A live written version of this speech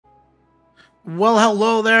Well,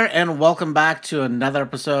 hello there, and welcome back to another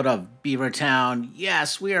episode of Beavertown.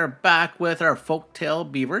 Yes, we are back with our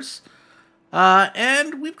folktail beavers,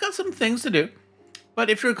 and we've got some things to do.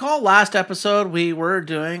 But if you recall, last episode we were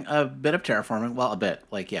doing a bit of terraforming. Well, a bit,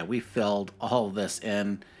 like yeah, we filled all of this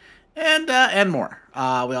in, and more.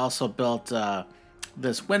 We also built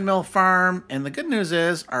this windmill farm, and the good news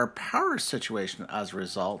is our power situation as a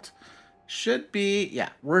result should be, yeah,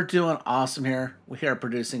 we're doing awesome here. We are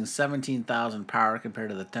producing 17,000 power compared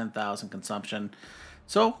to the 10,000 consumption.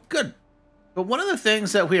 So good. But one of the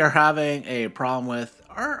things that we are having a problem with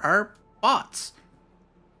are our bots.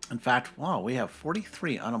 In fact, wow, we have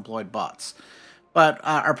 43 unemployed bots. But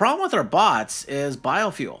our problem with our bots is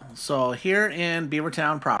biofuel. So here in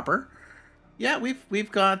Beavertown proper, yeah,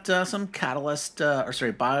 we've got some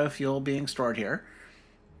biofuel being stored here.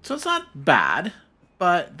 So it's not bad,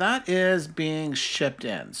 but that is being shipped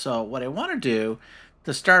in. So what I want to do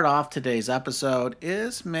to start off today's episode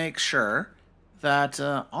is make sure that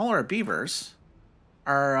all our beavers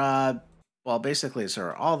are, well, basically,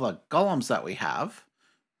 so all the golems that we have,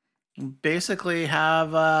 basically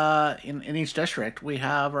have, in each district, we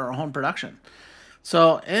have our own production.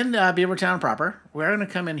 So in Beavertown proper, we're going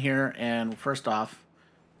to come in here and first off,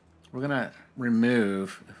 we're going to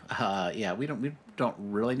remove, yeah, we don't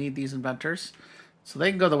really need these inventors. So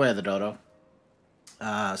they can go the way of the dodo.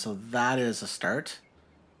 So that is a start.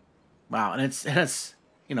 Wow, and it's as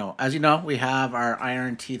you know, we have our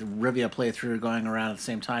Iron Teeth Rivia playthrough going around at the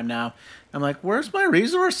same time now. I'm like, where's my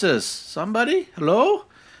resources? Somebody? Hello?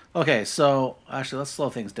 Okay, so actually let's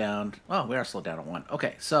slow things down. Well, we are slowed down at 1.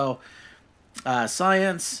 Okay, so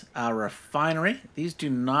science, refinery. These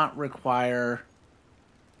do not require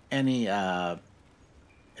any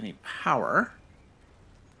power.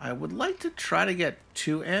 I would like to try to get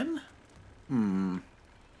 2 in.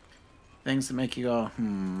 Things that make you go,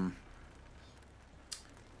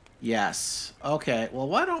 Yes. Okay, well,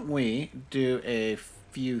 why don't we do a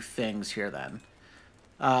few things here then?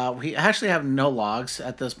 We actually have no logs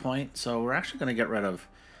at this point, so we're actually going to get rid of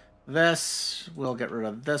this. We'll get rid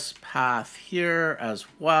of this path here as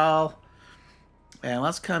well. And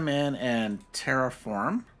let's come in and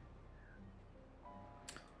terraform.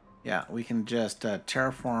 Yeah, we can just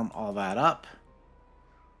terraform all that up.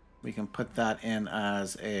 We can put that in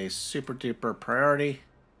as a super duper priority.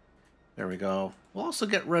 There we go. We'll also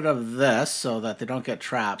get rid of this so that they don't get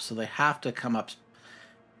trapped. So they have to come up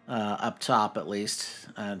top at least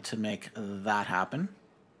to make that happen.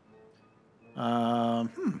 Oh,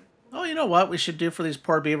 you know what we should do for these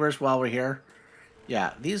poor beavers while we're here?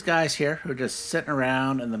 Yeah, these guys here who are just sitting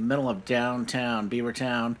around in the middle of downtown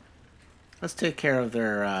Beavertown. Let's take care of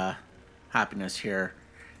their happiness here,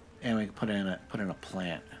 and we can put in a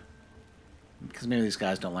plant because maybe these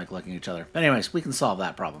guys don't like looking at each other. But anyways, we can solve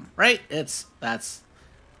that problem, right? That's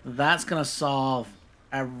gonna solve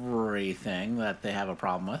everything that they have a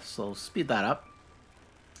problem with. So speed that up.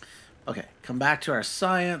 Okay, come back to our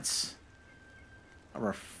science, a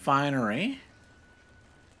refinery.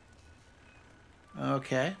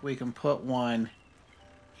 Okay, we can put one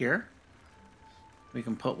here. We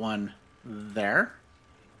can put one there.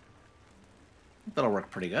 That'll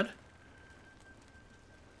work pretty good.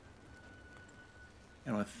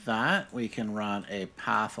 And with that, we can run a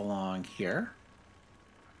path along here.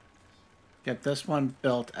 Get this one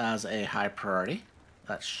built as a high priority.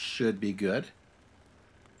 That should be good.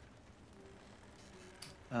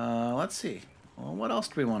 Let's see. Well, what else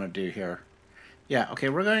do we want to do here? Yeah, okay,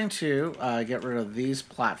 we're going to get rid of these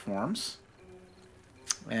platforms.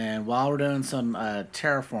 And while we're doing some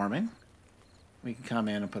terraforming, we can come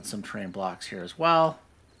in and put some terrain blocks here as well.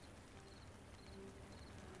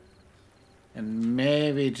 And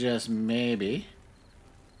maybe, just maybe...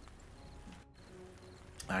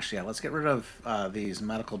 Actually, yeah, let's get rid of these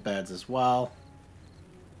medical beds as well.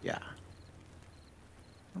 Yeah.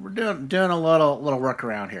 We're doing a little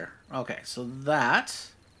workaround here. Okay, so that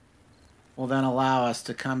will then allow us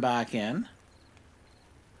to come back in.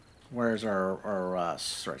 Where's our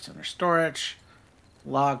center storage?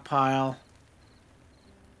 Log pile.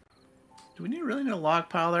 Do we really need a log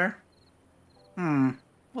pile there?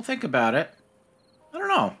 We'll think about it. I don't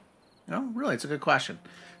know. Really, it's a good question.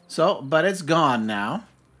 So, but it's gone now.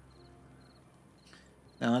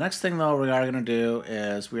 Now, the next thing, though, we are going to do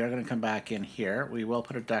is we are going to come back in here. We will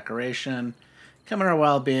put a decoration. Come in our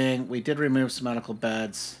well-being. We did remove some medical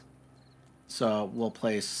beds. So, we'll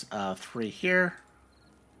place 3 here.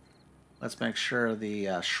 Let's make sure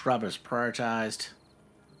the shrub is prioritized.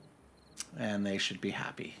 And they should be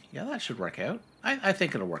happy. Yeah, that should work out. I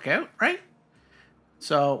think it'll work out, right?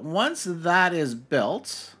 So once that is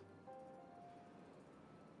built,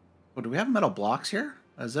 do we have metal blocks here?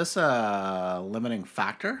 Is this a limiting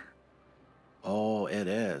factor? Oh, it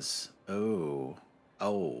is. Oh.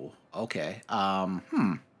 Oh, okay. All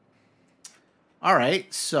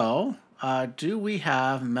right, so do we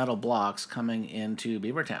have metal blocks coming into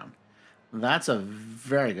Beavertown? That's a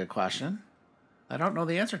very good question. I don't know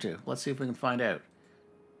the answer to. Let's see if we can find out.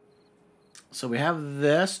 So we have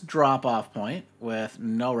this drop-off point with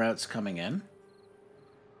no routes coming in.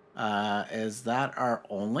 Is that our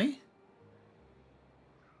only?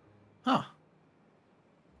 Huh.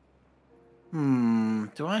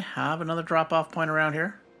 Do I have another drop-off point around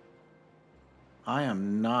here? I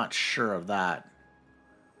am not sure of that.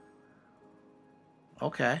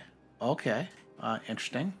 Okay. Okay.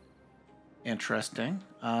 Interesting. Interesting.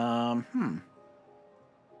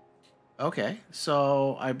 Okay,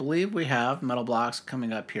 so I believe we have metal blocks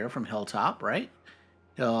coming up here from Hilltop, right?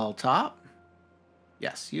 Hilltop.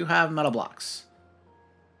 Yes, you have metal blocks.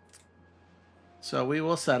 So we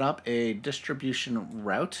will set up a distribution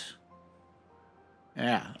route.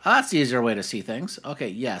 Yeah, that's the easier way to see things. Okay,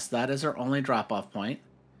 yes, that is our only drop-off point.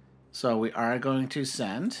 So we are going to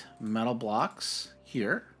send metal blocks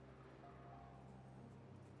here.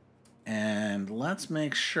 And let's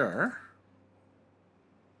make sure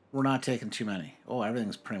we're not taking too many. Oh,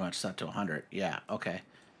 everything's pretty much set to 100. Yeah, okay.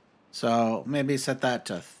 So maybe set that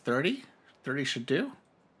to 30. 30 should do.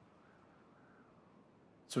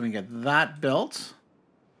 So we can get that built.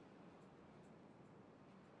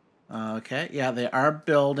 Okay, yeah, they are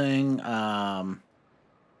building the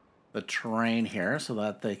terrain here so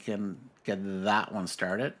that they can get that one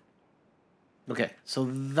started. Okay, so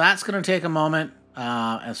that's going to take a moment,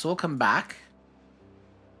 and so we'll come back.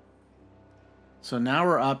 So now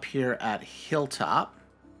we're up here at Hilltop.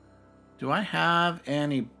 Do I have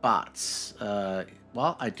any bots?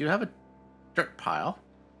 Well, I do have a dirt pile.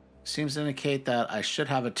 Seems to indicate that I should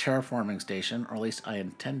have a terraforming station, or at least I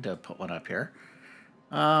intend to put one up here.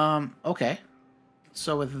 Okay.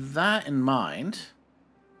 So with that in mind,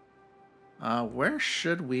 where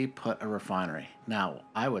should we put a refinery? Now,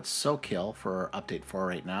 I would so kill for update 4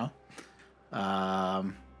 right now. We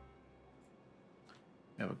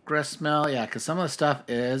have a gristmill, yeah, because some of the stuff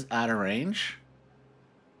is out of range.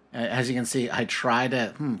 As you can see, I tried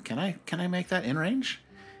to, can I make that in range?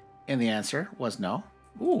 And the answer was no.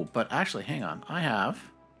 Ooh, but actually, hang on. I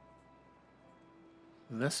have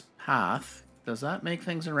this path. Does that make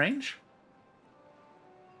things in range?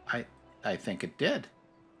 I think it did.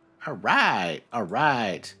 All right, all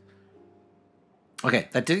right. Okay,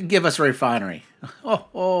 that didn't give us a refinery.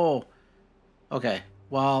 Oh. Okay,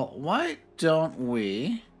 well, why don't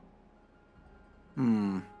we...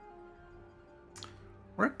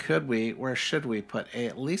 Where should we put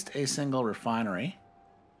at least a single refinery?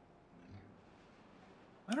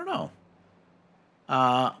 I don't know.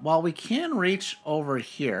 Well, we can reach over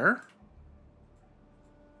here.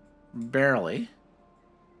 Barely.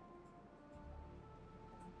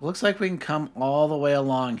 Looks like we can come all the way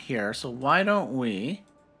along here. So why don't we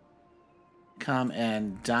come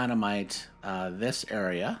and dynamite this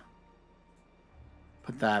area.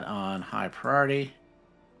 Put that on high priority.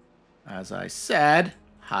 As I said,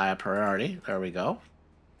 high priority. There we go.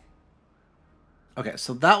 Okay,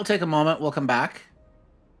 so that will take a moment. We'll come back.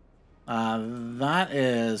 That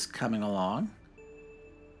is coming along.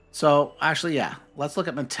 So, actually, yeah, let's look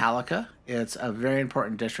at Metallica. It's a very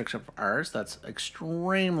important district of ours that's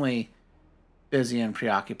extremely busy and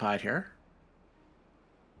preoccupied here.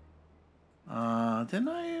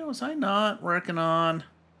 Was I not working on...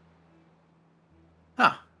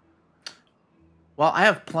 Huh. Well, I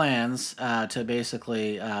have plans to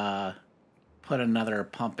basically put another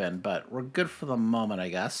pump in, but we're good for the moment, I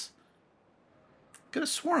guess. Could have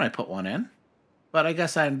sworn I put one in, but I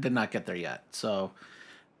guess I did not get there yet. So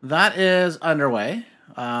that is underway.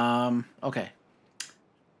 Okay.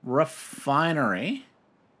 Refinery.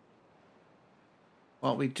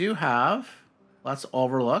 Well, we do have, let's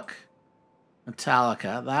overlook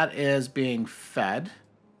Metallica. That is being fed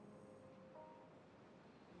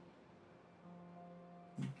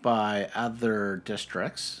by other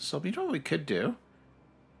districts. So you know what we could do?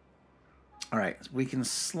 All right, we can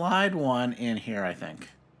slide one in here, I think.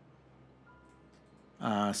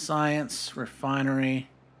 Science, refinery.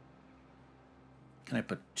 Can I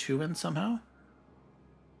put two in somehow?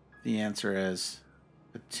 The answer is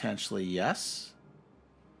potentially yes.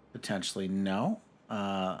 Potentially no.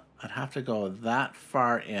 I'd have to go that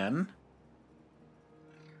far in.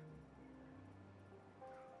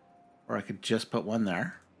 Or I could just put one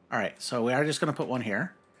there. All right, so we are just going to put one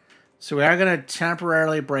here. So we are going to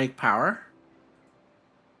temporarily break power.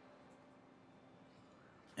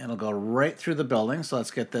 It'll go right through the building. So let's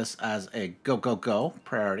get this as a go, go, go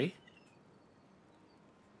priority.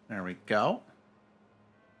 There we go.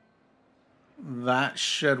 That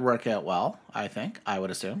should work out well, I think. I would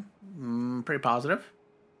assume. Pretty positive.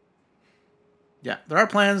 Yeah, there are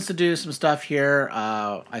plans to do some stuff here,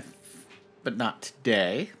 but not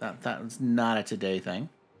today. That was not a today thing.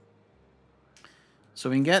 So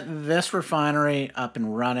we can get this refinery up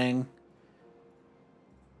and running.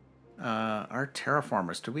 Our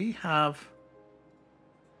terraformers. Do we have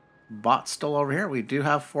bots still over here? We do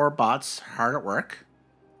have 4 bots hard at work.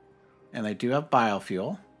 And they do have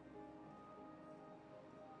biofuel.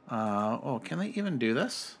 Oh, can they even do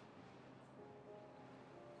this?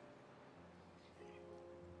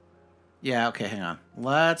 Yeah, okay, hang on.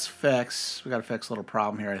 Let's fix... We gotta fix a little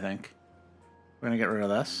problem here, I think. We're gonna get rid of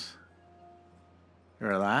this. Get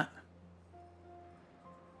rid of that.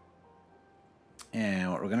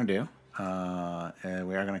 And what we're gonna do...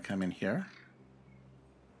 we are gonna come in here.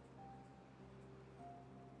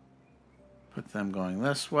 Put them going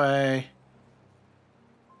this way.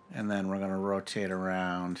 And then we're gonna rotate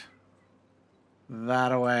around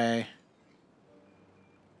that away.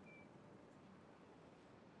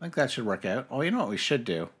 I think that should work out. Oh, you know what we should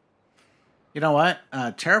do? You know what?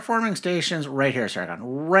 Terraforming stations right here, Sargon.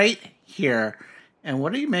 Right here. And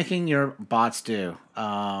what are you making your bots do?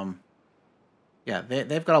 Yeah,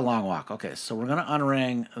 they've got a long walk. Okay, so we're going to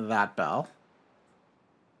unring that bell.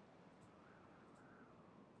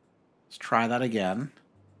 Let's try that again.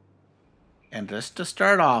 And just to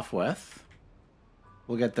start off with,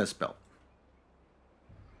 we'll get this built.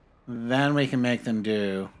 Then we can make them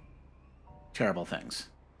do terrible things.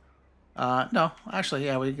 No, actually,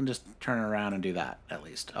 yeah, we can just turn it around and do that, at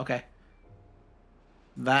least. Okay.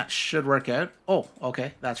 That should work out. Oh,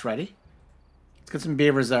 okay, that's ready. Let's get some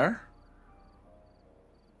beavers there.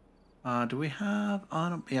 Do we have...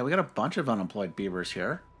 yeah, we got a bunch of unemployed beavers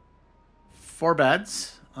here. 4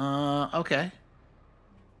 beds. Okay.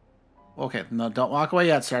 Okay, no, don't walk away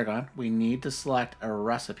yet, Sargon. We need to select a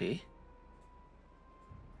recipe.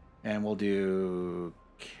 And we'll do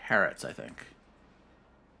carrots, I think.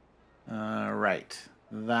 Right.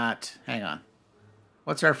 That... Hang on.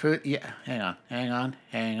 What's our food? Yeah, hang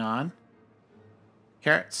on.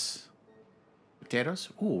 Carrots. Potatoes.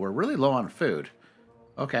 Ooh, we're really low on food.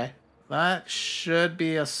 Okay. That should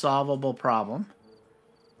be a solvable problem.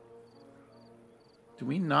 Do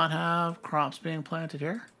we not have crops being planted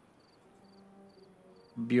here?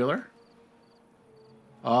 Bueller?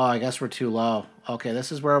 Oh, I guess we're too low. Okay,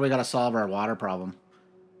 this is where we gotta solve our water problem.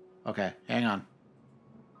 Okay, hang on.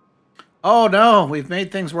 Oh no, we've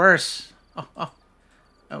made things worse.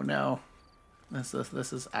 Oh no. This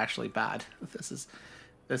is actually bad. This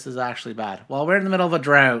is actually bad. Well, we're in the middle of a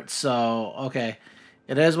drought, so okay.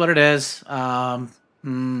 It is what it is. Okay.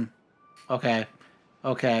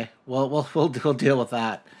 Okay. We'll deal with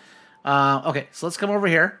that. Okay, so let's come over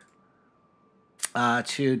here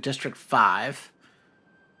to District 5.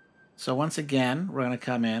 So once again, we're going to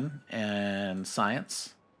come in and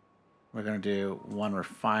science. We're going to do 1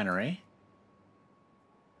 refinery.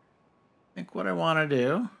 I think what I want to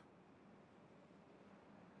do,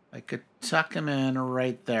 I could tuck them in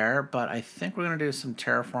right there, but I think we're going to do some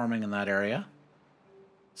terraforming in that area.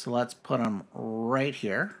 So let's put them right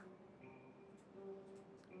here.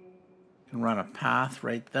 Can run a path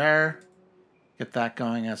right there. Get that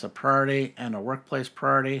going as a priority and a workplace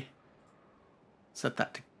priority. Set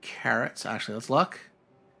that to carrots. Actually, let's look.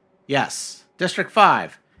 Yes, District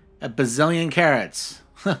 5, a bazillion carrots.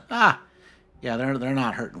 Yeah, they're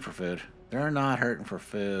not hurting for food. They're not hurting for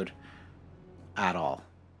food at all.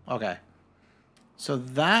 Okay, so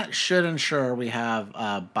that should ensure we have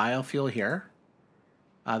biofuel here.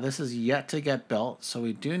 This is yet to get built, so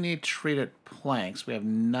we do need treated planks. We have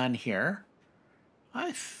none here.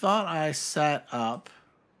 I thought I set up,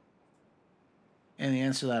 and the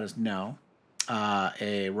answer to that is no,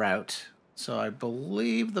 a route. So I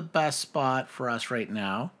believe the best spot for us right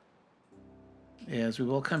now is we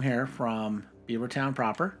will come here from Beavertown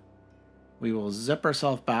proper. We will zip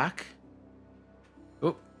ourselves back.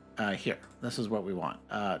 Oop, here. This is what we want.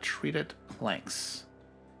 Treated planks.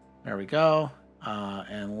 There we go.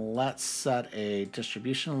 And let's set a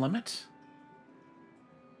distribution limit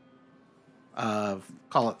of,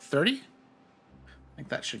 call it 30. I think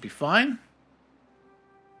that should be fine.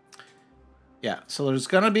 Yeah, so there's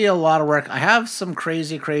going to be a lot of work. I have some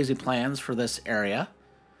crazy plans for this area.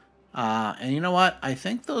 And you know what? I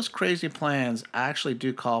think those crazy plans actually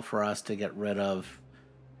do call for us to get rid of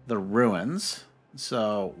the ruins.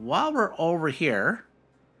 So while we're over here,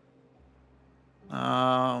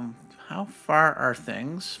 how far are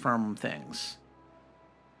things from things?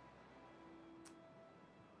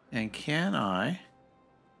 And can I...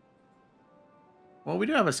 Well, we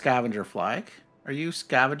do have a scavenger flag. Are you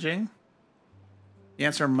scavenging? The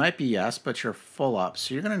answer might be yes, but you're full up.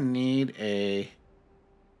 So you're going to need a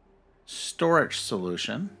storage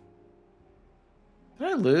solution. Did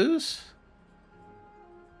I lose?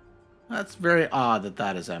 That's very odd that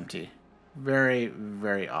that is empty. Very,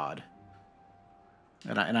 very odd.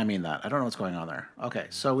 And I mean that. I don't know what's going on there. Okay,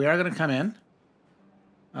 so we are going to come in.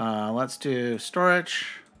 Let's do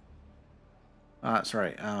storage.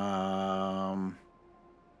 Sorry.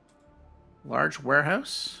 Large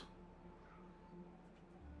warehouse.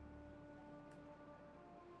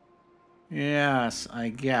 Yes, I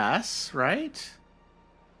guess, right?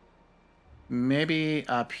 Maybe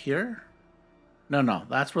up here? No,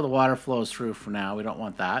 that's where the water flows through for now. We don't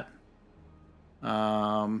want that.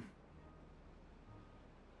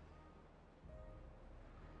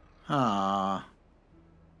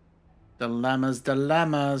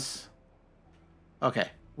 Dilemmas. Okay,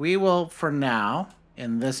 we will, for now,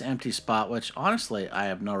 in this empty spot, which, honestly, I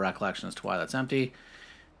have no recollection as to why that's empty,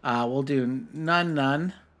 we'll do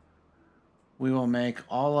none. We will make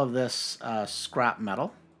all of this scrap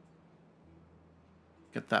metal.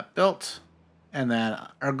 Get that built. And then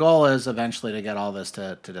our goal is eventually to get all this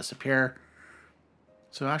to disappear.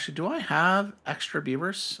 So actually, do I have extra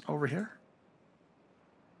beavers over here?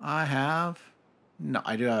 I have... No,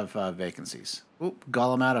 I do have vacancies. Oop,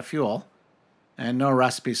 golem out of fuel. And no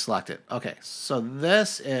recipe selected. Okay, so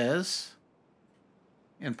this is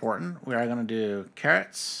important. We are going to do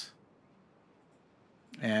carrots.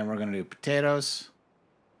 And we're going to do potatoes.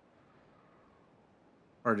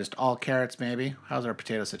 Or just all carrots, maybe. How's our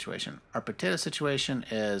potato situation? Our potato situation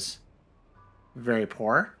is very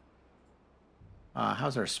poor.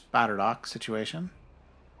 How's our spatterdock situation?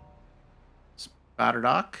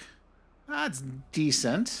 Spatterdock. That's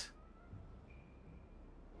decent.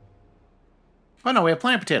 Oh, no, we have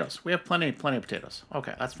plenty of potatoes. We have plenty of potatoes.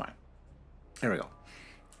 Okay, that's fine. There we go.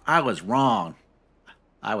 I was wrong.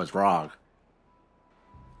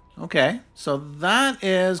 Okay, so that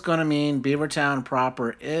is going to mean Beavertown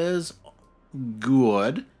proper is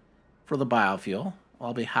good for the biofuel.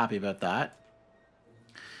 I'll be happy about that.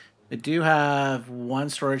 I do have one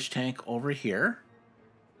storage tank over here.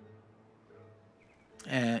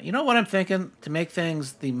 And you know what I'm thinking? To make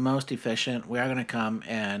things the most efficient, we are going to come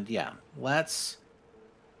and, yeah, let's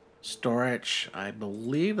storage. I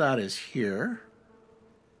believe that is here.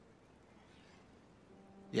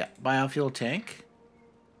 Yeah, biofuel tank.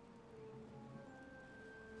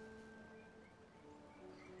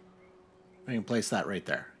 We can place that right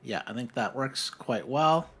there. Yeah, I think that works quite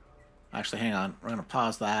well. Actually, hang on. We're going to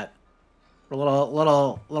pause that. For a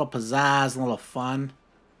little pizzazz, a little fun.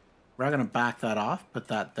 We're going to back that off. Put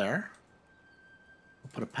that there.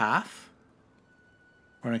 We'll put a path.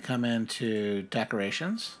 We're going to come into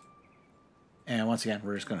decorations. And once again,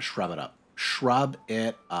 we're just going to shrub it up. Shrub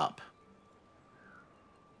it up.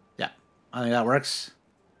 Yeah, I think that works.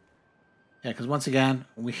 Yeah, because once again,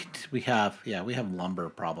 we have lumber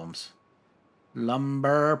problems.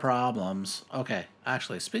 Lumber problems. Okay,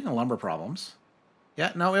 actually, speaking of lumber problems,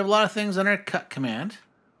 yeah, no, we have a lot of things under cut command.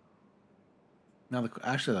 Now,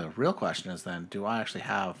 actually, the real question is then, do I actually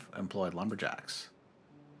have employed lumberjacks?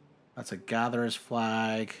 That's a gatherer's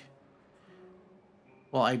flag.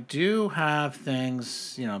 Well, I do have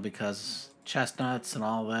things, you know, because chestnuts and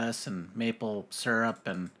all this, and maple syrup,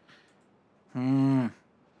 and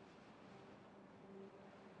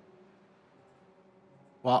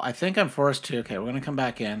Well, I think I'm forced to. Okay, we're going to come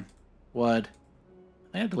back in. Wood.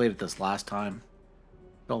 I think I deleted this last time.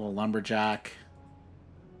 Build a lumberjack.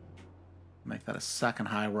 Make that a second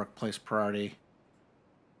high workplace priority.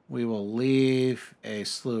 We will leave a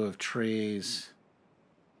slew of trees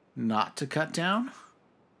not to cut down.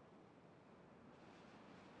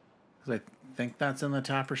 Because I think that's in the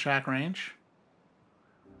Tapper Shack range.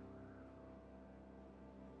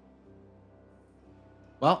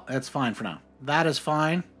 Well, it's fine for now. That is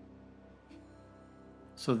fine.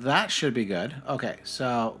 So that should be good. Okay,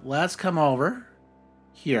 so let's come over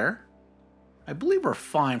here. I believe we're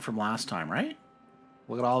fine from last time, right?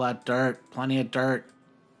 Look at all that dirt. Plenty of dirt.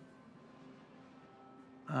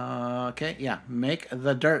 Okay, yeah. Make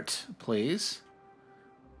the dirt, please.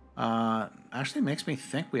 Actually makes me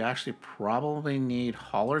think we actually probably need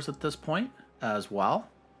haulers at this point as well.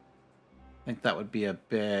 I think that would be a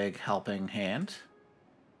big helping hand.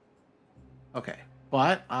 Okay,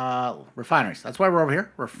 but refineries. That's why we're over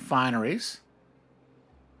here. Refineries.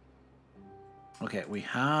 Okay, we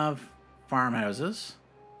have farmhouses.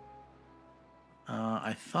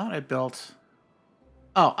 I thought I built...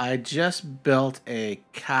 Oh, I just built a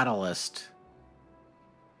catalyst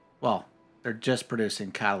Well, they're just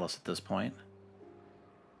producing catalyst at this point.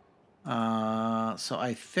 So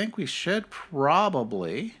I think we should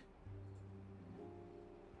probably...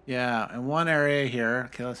 Yeah, in one area here.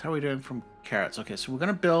 Okay, that's how are we doing from carrots. Okay, so we're going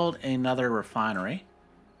to build another refinery.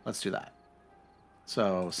 Let's do that.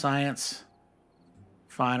 So, science,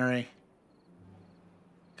 refinery.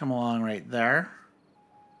 Come along right there.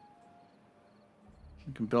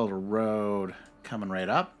 You can build a road coming right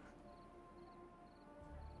up.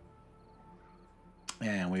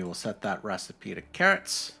 And we will set that recipe to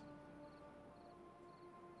carrots.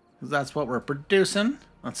 Because that's what we're producing.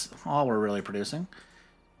 That's all we're really producing.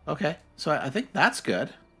 Okay, so I think that's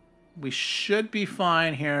good. We should be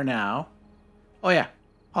fine here now. Oh yeah,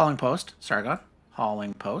 hauling post, Sargon,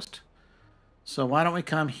 hauling post. So why don't we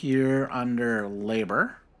come here under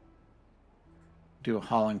labor, do a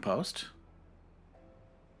hauling post.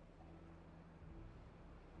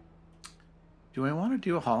 Do I want to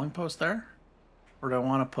do a hauling post there? Or do I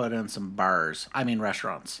want to put in some bars? I mean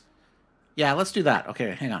restaurants. Yeah, let's do that.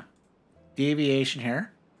 Okay, hang on. Deviation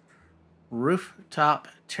here. Rooftop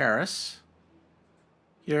terrace.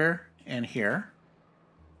 Here and here.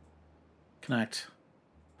 Connect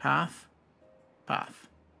path, path.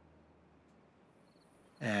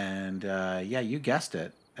 And yeah, you guessed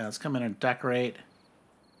it. Let's come in and decorate.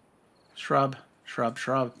 Shrub, shrub,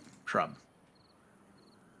 shrub, shrub.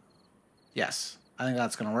 Yes, I think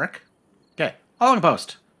that's going to work. Okay, hauling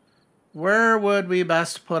post. Where would we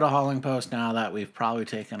best put a hauling post now that we've probably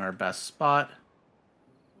taken our best spot?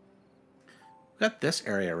 We've got this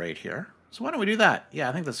area right here. So why don't we do that? Yeah,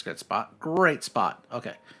 I think that's a good spot. Great spot.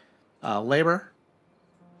 Okay. Labor.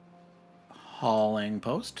 Hauling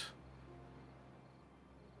post.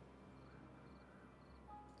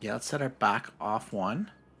 Yeah, let's set it back off one.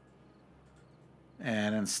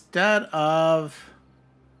 And instead of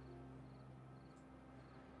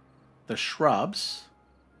the shrubs,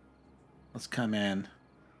 let's come in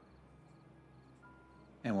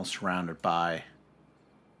and we'll surround it by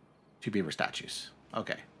 2 beaver statues.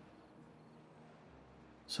 Okay.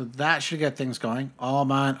 So that should get things going. Oh,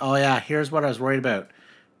 man. Oh, yeah. Here's what I was worried about.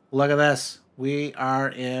 Look at this. We are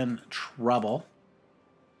in trouble.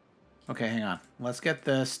 Okay, hang on. Let's get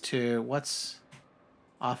this to... What's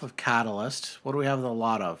off of catalyst? What do we have a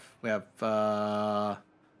lot of? We have...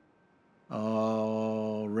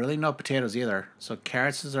 oh, really no potatoes either. So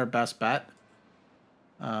carrots is our best bet.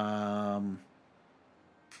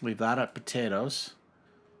 Leave that at potatoes.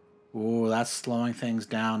 Ooh, that's slowing things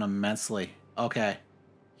down immensely. Okay.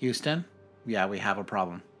 Houston, yeah, we have a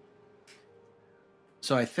problem.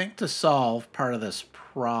 So I think to solve part of this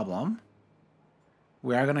problem,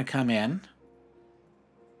 we are going to come in.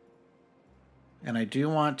 And I do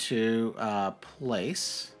want to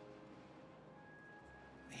place...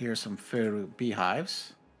 Here's some food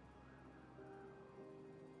beehives.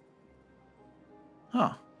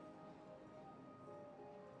 Huh.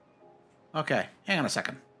 Okay, hang on a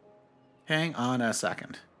second. Hang on a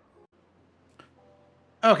second.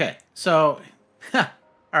 Okay, so, all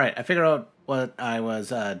right, I figured out what I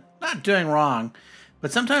was not doing wrong,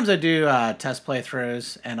 but sometimes I do test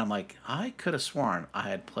playthroughs, and I'm like, I could have sworn I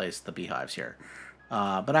had placed the beehives here,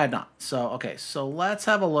 but I had not. So, okay, so let's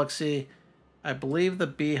have a look-see. I believe the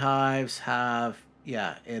beehives have,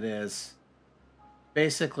 yeah, it is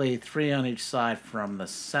basically 3 on each side from the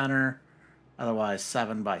center, otherwise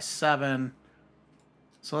 7 by 7.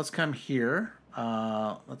 So let's come here.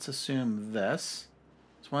 Let's assume this.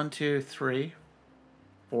 It's 1, 2, 3,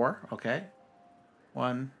 4. Okay.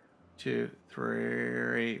 1, 2,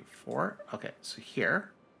 3, 4. Okay, so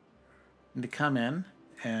here. Need to come in,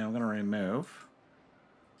 and we're going to remove.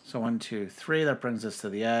 So 1, 2, 3. That brings us to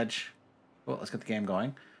the edge. Well, let's get the game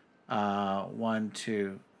going. 1,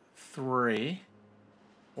 2, 3,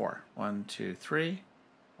 4. 1, 2, 3.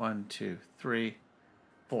 1, 2, 3,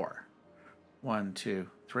 4. 1, 2,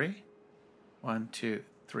 3. 1, 2,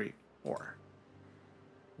 3, 4.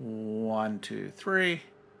 1, 2, 3.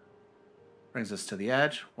 Brings us to the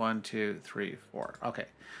edge. 1, 2, 3, 4. Okay.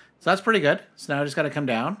 So that's pretty good. So now I just got to come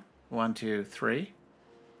down. 1, 2, 3.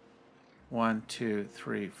 1, 2,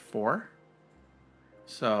 3, 4.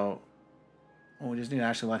 So we just need to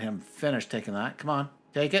actually let him finish taking that. Come on.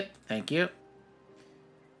 Take it. Thank you.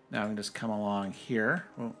 Now we can just come along here.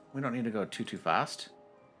 Well, we don't need to go too fast.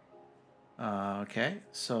 Okay.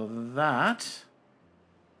 So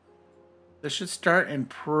this should start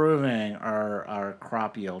improving our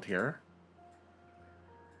crop yield here.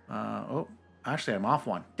 Oh, actually, I'm off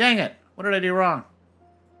one. Dang it! What did I do wrong?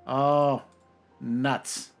 Oh,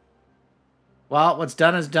 nuts. Well, what's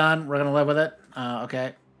done is done. We're going to live with it.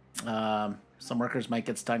 Okay. Some workers might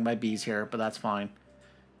get stung by bees here, but that's fine.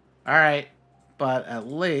 All right, but at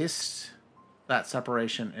least that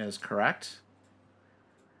separation is correct.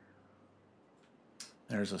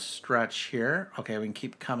 There's a stretch here. Okay, we can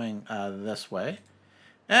keep coming this way.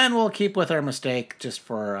 And we'll keep with our mistake just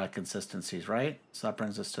for consistencies, right? So that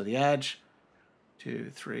brings us to the edge.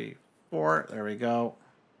 2, 3, 4. There we go.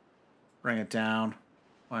 Bring it down.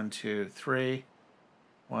 1, 2, 3.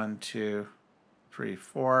 1, 2, 3,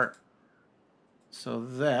 4. So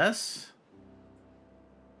this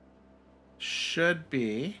should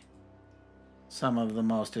be some of the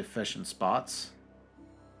most efficient spots.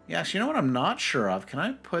 Yes, you know what I'm not sure of? Can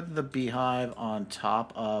I put the beehive on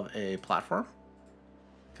top of a platform?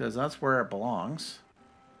 Because that's where it belongs.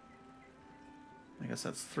 I guess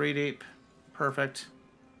that's 3 deep. Perfect.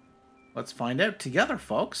 Let's find out together,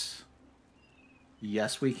 folks.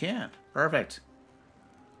 Yes, we can. Perfect.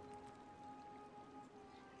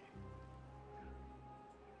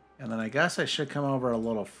 And then I guess I should come over a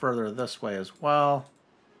little further this way as well.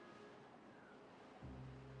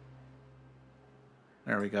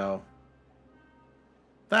 There we go.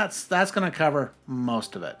 That's going to cover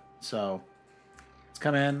most of it. So let's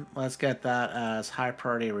come in. Let's get that as high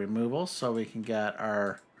priority removal so we can get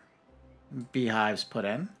our beehives put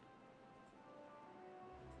in.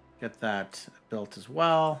 Get that built as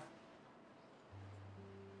well.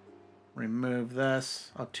 Remove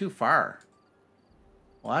this. Oh, too far.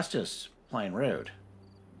 Well, that's just plain rude.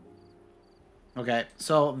 Okay,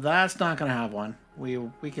 so that's not going to have one. We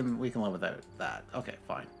can live without that. Okay,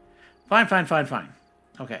 fine. Fine.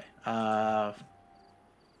 Okay.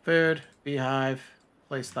 Food, beehive,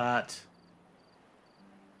 place that.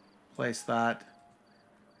 Place that.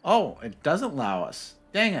 Oh, it doesn't allow us.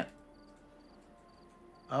 Dang it.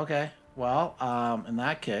 Okay. Well, in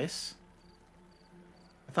that case,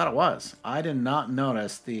 I thought it was. I did not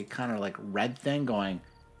notice the kind of like red thing going,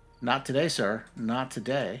 not today, sir. Not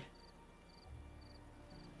today.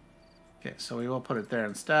 Okay, so we will put it there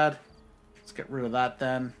instead. Let's get rid of that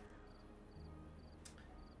then.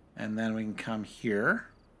 And then we can come here.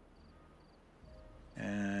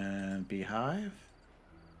 And beehive.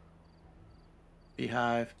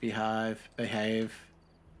 Beehive, beehive, behave.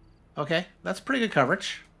 Okay, that's pretty good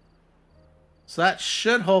coverage. So that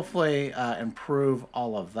should hopefully improve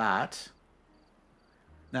all of that.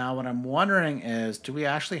 Now, what I'm wondering is, do we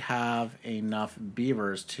actually have enough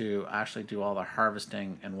beavers to actually do all the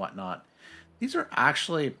harvesting and whatnot? These are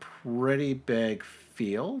actually pretty big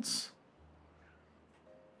fields.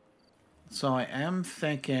 So I am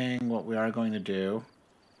thinking what we are going to do.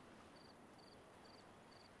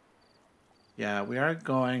 Yeah, we are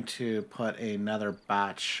going to put another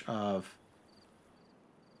batch of...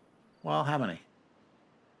 Well, how many?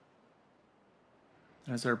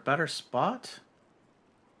 Is there a better spot?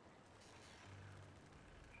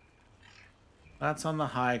 That's on the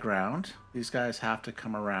high ground. These guys have to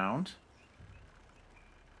come around.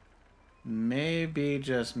 Maybe,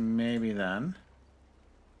 just maybe then.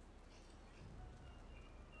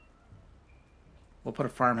 We'll put a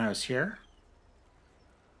farmhouse here.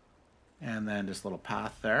 And then just a little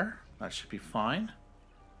path there. That should be fine.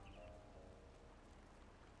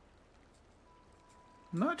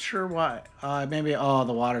 Not sure why. Maybe, oh,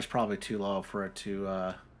 the water's probably too low for it to,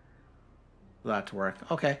 for that to work.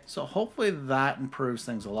 Okay, so hopefully that improves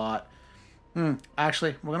things a lot.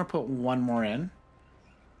 Actually, we're going to put one more in.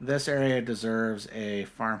 This area deserves a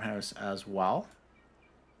farmhouse as well.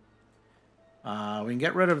 We can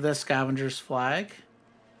get rid of this scavenger's flag.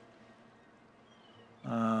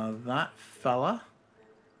 That fella.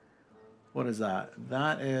 What is that?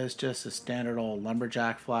 That is just a standard old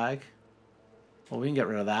lumberjack flag. Well, we can get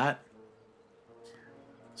rid of that.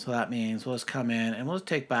 So that means we'll just come in and we'll just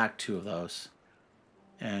take back 2 of those.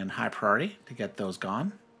 And high priority to get those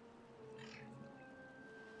gone.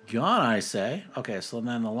 Gone, I say. Okay, so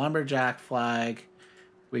then the lumberjack flag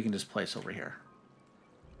we can just place over here.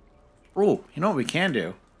 Oh, you know what we can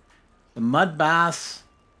do? The mud baths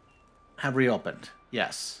have reopened.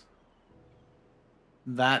 Yes.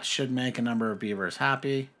 That should make a number of beavers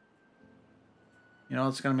happy. You know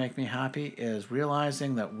what's going to make me happy is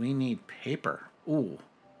realizing that we need paper. Ooh.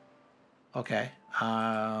 Okay.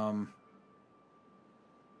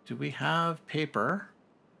 Do we have paper?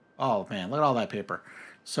 Oh, man, look at all that paper.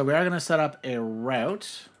 So we are going to set up a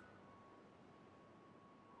route.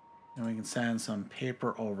 And we can send some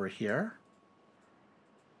paper over here.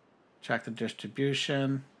 Check the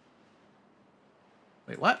distribution.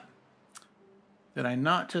 Wait, what? Did I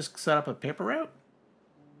not just set up a paper route?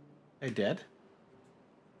 I did.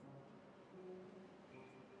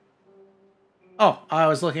 Oh, I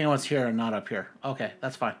was looking at what's here and not up here. Okay,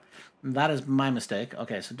 that's fine. That is my mistake.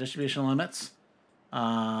 Okay, so distribution limits.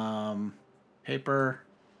 Paper.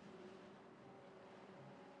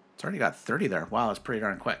 It's already got 30 there. Wow, that's pretty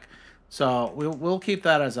darn quick. So we'll keep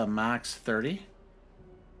that as a max 30.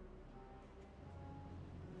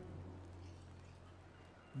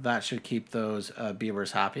 That should keep those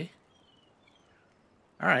beavers happy.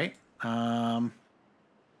 All right.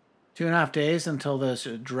 2.5 days until this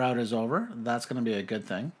drought is over. That's going to be a good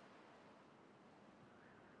thing.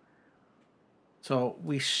 So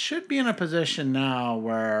we should be in a position now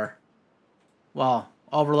where, well,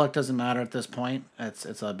 overlook doesn't matter at this point. It's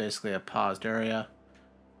basically a paused area.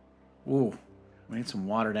 Ooh, we need some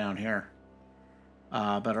water down here.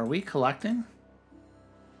 But are we collecting?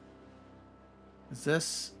 Is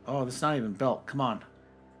this... Oh, this is not even built. Come on.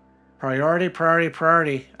 Priority, priority,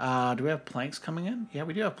 priority. Do we have planks coming in? Yeah,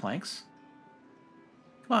 we do have planks.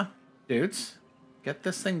 Come on, dudes. Get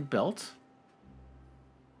this thing built.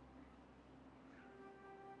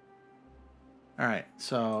 Alright,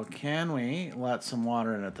 so can we let some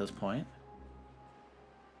water in at this point?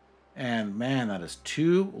 And man, that is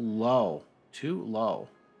too low. Too low.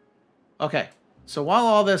 Okay, so while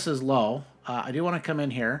all this is low, I do want to come in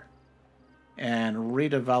here and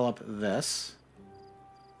redevelop this.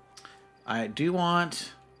 I do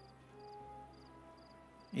want...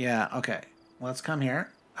 Yeah, okay. Let's come here.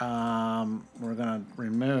 We're going to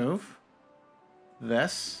remove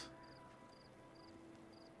this.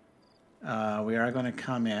 We are going to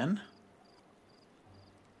come in.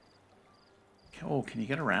 Oh, can you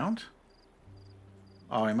get around?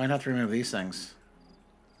 Oh, we might have to remove these things.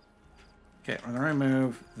 Okay, we're going to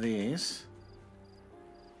remove these.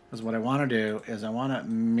 Because what I want to do is I want to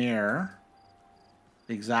mirror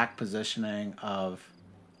the exact positioning of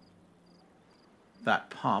that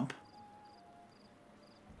pump.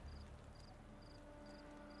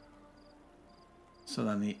 So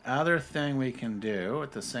then the other thing we can do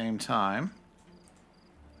at the same time...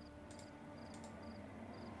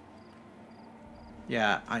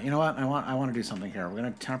 Yeah, you know what? I want to do something here. We're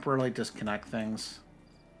going to temporarily disconnect things.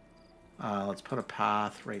 Let's put a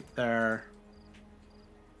path right there.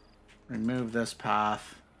 Remove this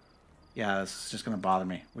path. Yeah, this is just going to bother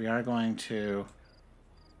me. We are going to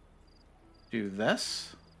do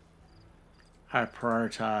this. High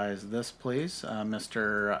prioritize this, please,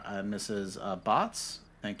 Mr. and Mrs. Bots.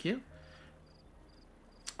 Thank you.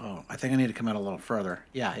 Oh, I think I need to come out a little further.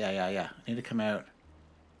 Yeah. I need to come out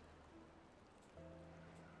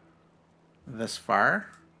this far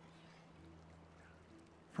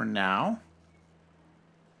for now.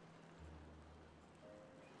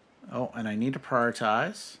 Oh, and I need to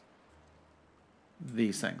prioritize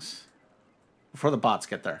these things before the bots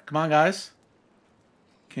get there. Come on, guys.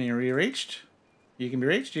 Can you be reached? You can be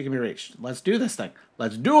reached. You can be reached. Let's do this thing.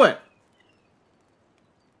 Let's do it.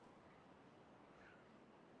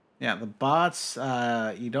 Yeah, the bots,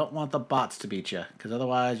 you don't want the bots to beat you, because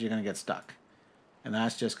otherwise you're going to get stuck. And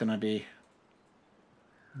that's just going to be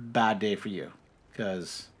bad day for you,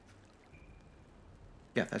 because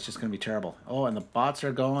yeah, that's just going to be terrible. Oh, and the bots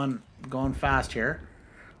are going fast here.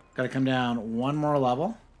 Got to come down one more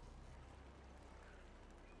level.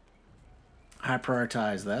 High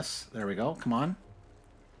prioritize this. There we go. Come on.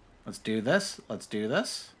 Let's do this. Let's do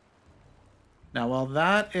this. Now, while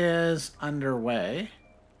that is underway,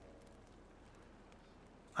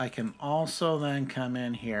 I can also then come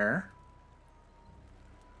in here.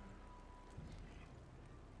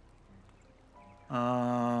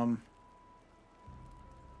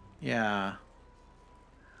 Yeah.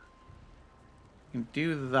 You can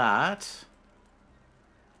do that.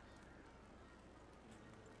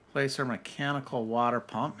 Place our mechanical water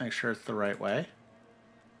pump. Make sure it's the right way.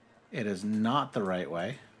 It is not the right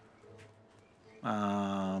way.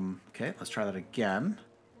 Okay, let's try that again.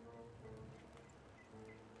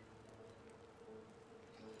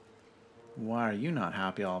 Why are you not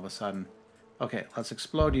happy all of a sudden? Okay, let's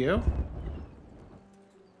explode you.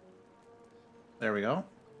 There we go.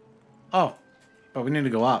 Oh, but we need to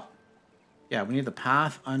go up. Yeah, we need the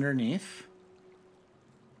path underneath.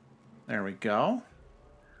 There we go.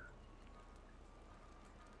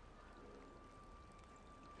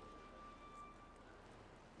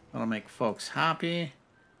 That'll make folks happy.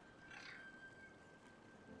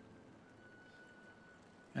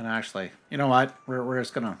 And actually, you know what? We're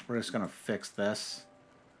just gonna fix this.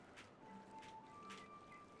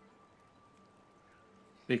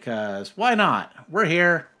 Because why not? We're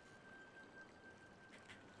here.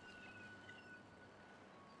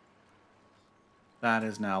 That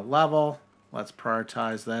is now level. Let's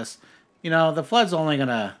prioritize this. You know, the flood's only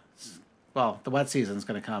gonna... Well, the wet season's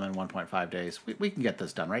going to come in 1.5 days. We can get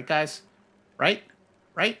this done, right, guys? Right?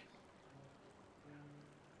 Right?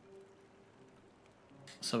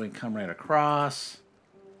 So we can come right across.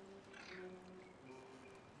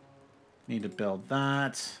 Need to build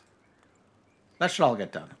that. That should all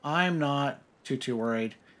get done. I'm not too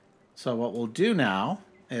worried. So what we'll do now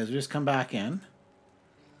is we just come back in.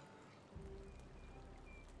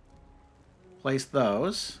 Place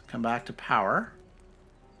those. Come back to power.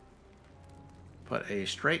 Put a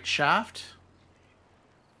straight shaft.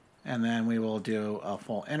 And then we will do a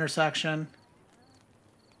full intersection.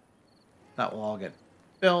 That will all get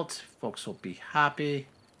built. Folks will be happy.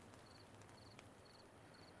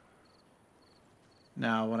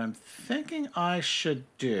 Now, what I'm thinking I should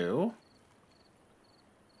do...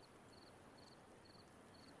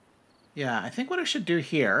 Yeah, I think what I should do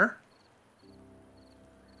here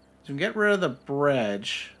is we can get rid of the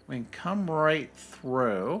bridge. We can come right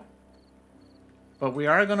through. But we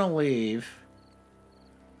are going to leave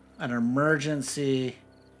an emergency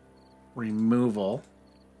removal.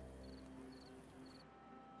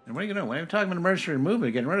 And what are you doing? When you're talking about emergency removal,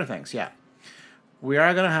 you're getting rid of things. Yeah. We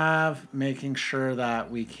are going to have making sure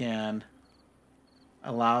that we can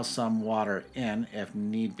allow some water in if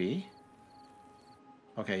need be.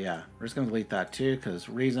 Okay, yeah. We're just going to delete that too because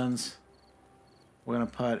reasons. We're going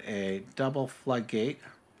to put a double floodgate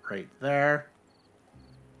right there.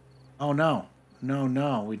 Oh, no.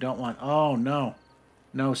 No. We don't want... Oh, no.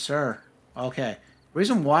 No, sir. Okay.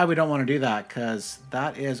 Reason why we don't want to do that because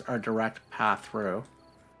that is our direct path through.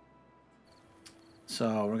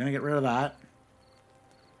 So we're going to get rid of that.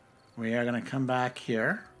 We are going to come back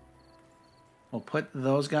here. We'll put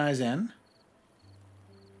those guys in.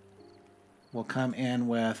 We'll come in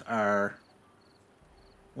with our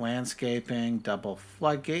landscaping double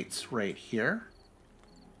floodgates right here.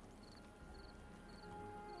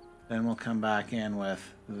 Then we'll come back in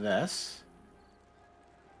with this.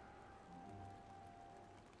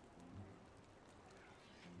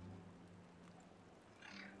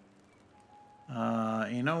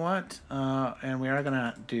 You know what? And we are going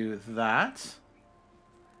to do that.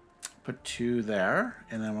 Put 2 there.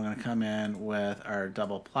 And then we're going to come in with our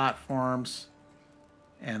double platforms.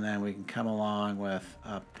 And then we can come along with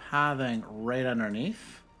a pathing right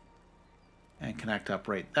underneath. And connect up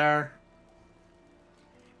right there.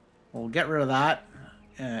 We'll get rid of that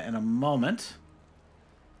in a moment.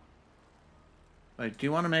 But I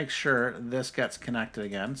do want to make sure this gets connected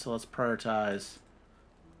again. So let's prioritize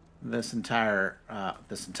this entire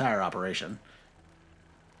operation.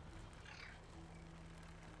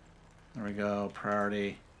 There we go.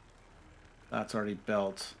 Priority. That's already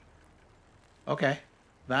built. Okay.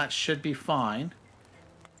 That should be fine.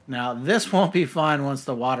 Now, this won't be fine once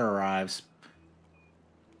the water arrives.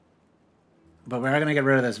 But we are going to get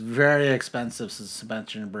rid of this very expensive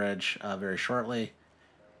suspension bridge very shortly.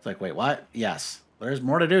 It's like, wait, what? Yes. There's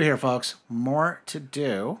more to do here, folks. More to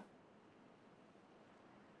do.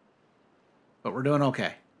 But we're doing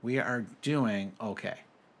okay. We are doing okay.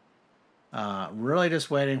 Really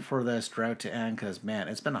just waiting for this drought to end because, man,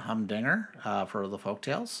 it's been a humdinger for the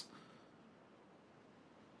folktails.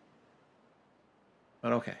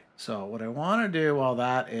 But okay, so what I want to do while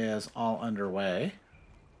that is all underway,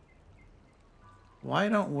 why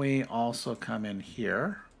don't we also come in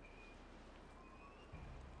here?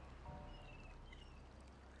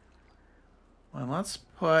 Well, let's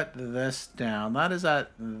put this down. That is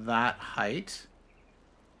at that height.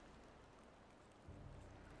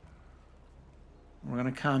 We're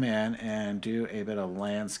going to come in and do a bit of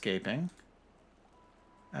landscaping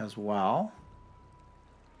as well.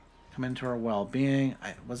 Come into our well-being.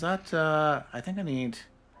 I think I need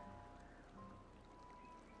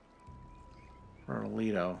for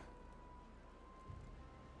Alito.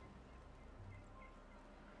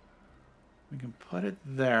 We can put it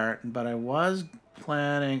there, but I was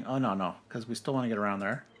planning... Oh, no, because we still want to get around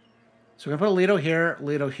there. So we're going to put a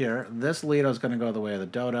Lido here. This Lido is going to go the way of the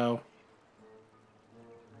dodo.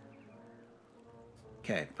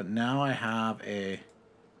 Okay, but now I have a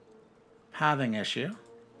pathing issue.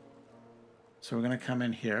 So we're going to come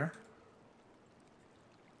in here.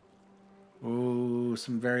 Ooh,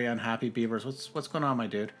 some very unhappy beavers. What's going on, my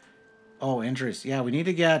dude? Oh, injuries. Yeah, we need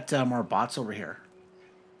to get more bots over here.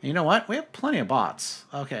 And you know what? We have plenty of bots.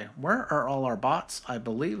 Okay, where are all our bots? I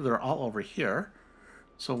believe they're all over here.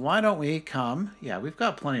 So why don't we come... Yeah, we've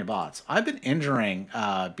got plenty of bots. I've been injuring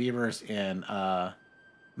beavers in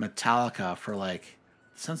Metallica for like...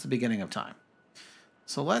 since the beginning of time.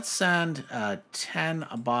 So let's send 10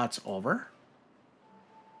 bots over.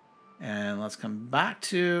 And let's come back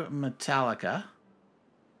to Metallica.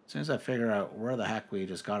 As soon as I figure out where the heck we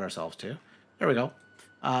just got ourselves to. There we go.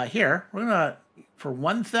 Here, we're going to, for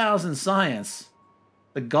 1,000 science,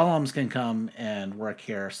 the golems can come and work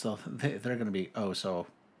here, so they're going to be oh so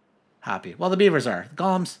happy. Well, the beavers are. The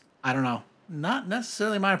golems, I don't know. Not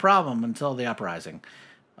necessarily my problem until the uprising.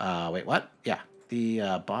 Wait, what? Yeah, the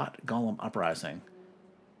bot golem uprising.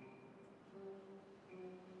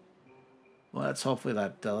 Let's hopefully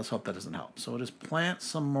that let's hope that doesn't help. So we'll just plant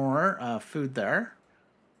some more food there.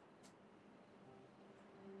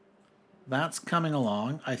 That's coming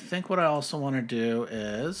along. I think what I also want to do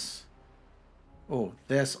is, oh,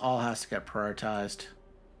 this all has to get prioritized.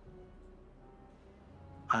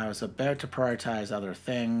 I was about to prioritize other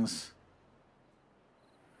things,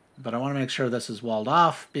 but I want to make sure this is walled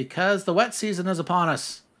off because the wet season is upon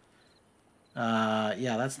us.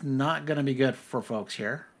 Yeah, that's not going to be good for folks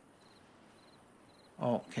here.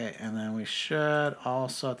 Okay, and then we should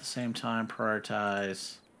also at the same time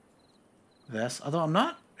prioritize this. Although I'm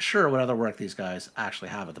not sure what other work these guys actually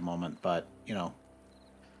have at the moment, but, you know,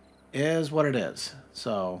 is what it is.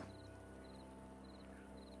 So,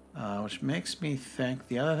 which makes me think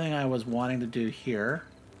the other thing I was wanting to do here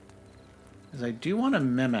is I do want to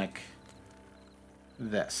mimic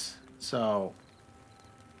this. So,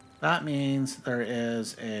 that means there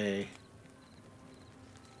is a...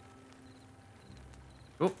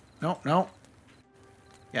 Oh, no, no.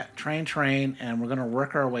 Yeah, train, and we're going to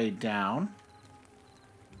work our way down.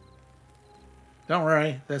 Don't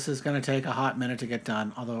worry, this is going to take a hot minute to get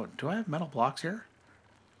done. Although, do I have metal blocks here?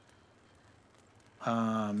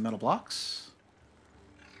 Metal blocks.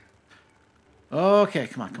 Okay,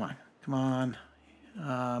 come on, come on, come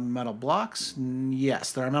on. Metal blocks.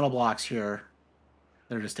 Yes, there are metal blocks here.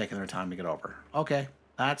 They're just taking their time to get over. Okay,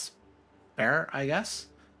 that's fair, I guess.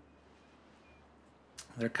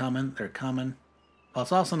 They're coming, they're coming. Well,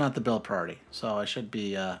 it's also not the build priority, so I should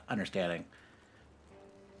be understanding.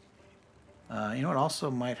 You know what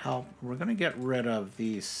also might help? We're going to get rid of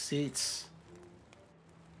these seats.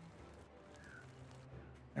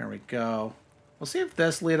 There we go. We'll see if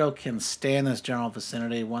this Lido can stay in this general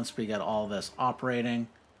vicinity once we get all this operating.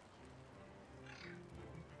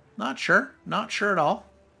 Not sure. Not sure at all.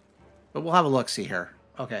 But we'll have a look-see here.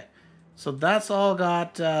 Okay. So that's all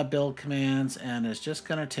got build commands, and it's just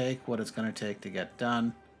going to take what it's going to take to get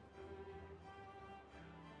done.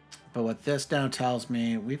 But what this now tells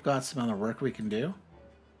me, we've got some other work we can do.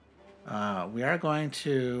 We are going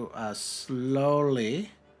to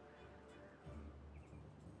slowly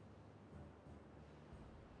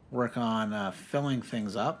work on filling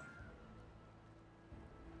things up.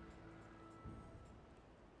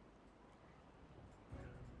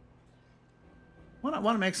 I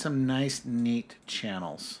want to make some nice, neat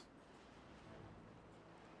channels.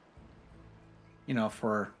 You know,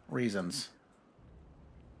 for reasons.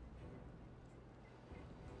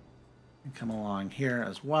 And come along here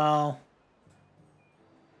as well.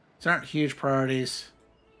 These aren't huge priorities,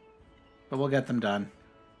 but we'll get them done.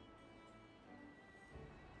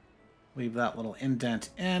 Leave that little indent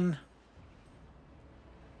in.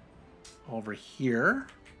 Over here.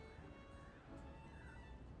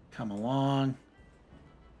 Come along.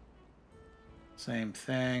 Same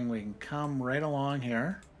thing. We can come right along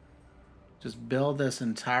here. Just build this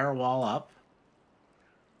entire wall up.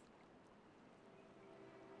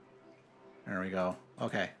 There we go.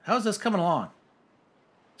 Okay. How's this coming along?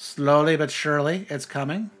 Slowly but surely, it's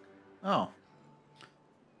coming. Oh.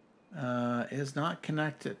 Is not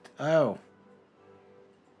connected. Oh.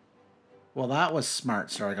 Well, that was smart,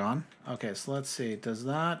 Sargon. Okay, so let's see. Does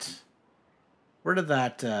that... Where did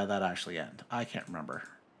that actually end? I can't remember.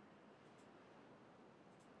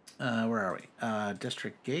 Where are we?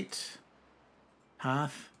 District gate.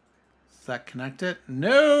 Path. Is that connected?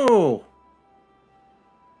 No!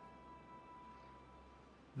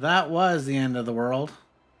 That was the end of the world.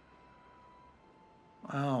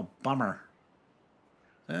 Oh, bummer.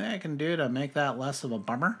 Anything I can do to make that less of a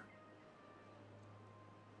bummer?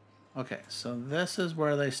 Okay, so this is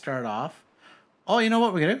where they start off. Oh, you know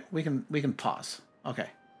what we can do? We can pause. Okay.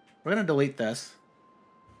 We're gonna delete this.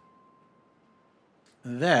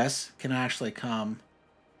 This can actually come,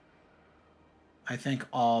 I think,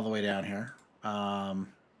 all the way down here. At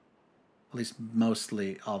least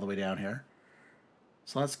mostly all the way down here.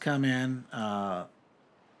 So let's come in,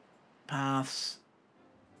 paths,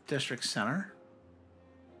 district center.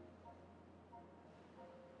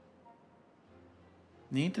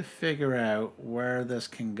 Need to figure out where this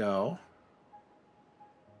can go.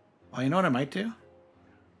 Oh, you know what I might do?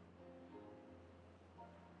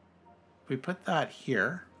 If we put that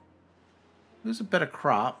here, lose a bit of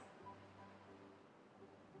crop.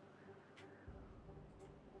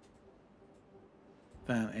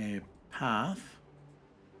 Then a path.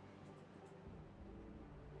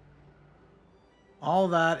 All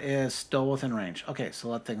that is still within range. Okay, so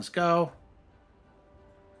let things go.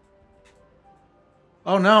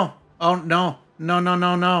 Oh, no. Oh, no. No, no,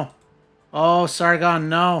 no, no. Oh, Sargon,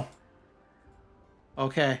 no.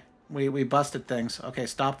 Okay, we busted things. Okay,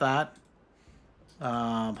 stop that.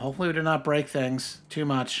 Hopefully we did not break things too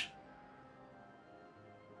much.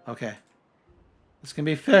 Okay. This can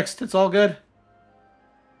be fixed. It's all good.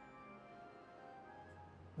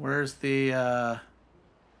 Where's the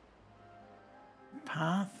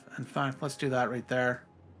path? In fact, let's do that right there.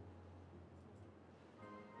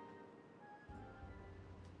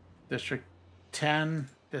 District 10.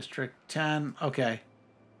 District 10. Okay.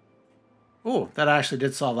 Ooh, that actually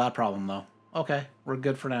did solve that problem, though. Okay, we're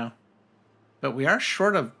good for now. But we are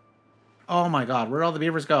short of... Oh, my God. Where'd all the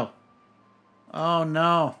beavers go? Oh,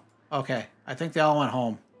 no. Okay, I think they all went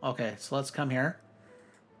home. Okay, so let's come here.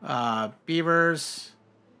 Beavers...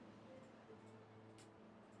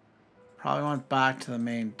 Probably went back to the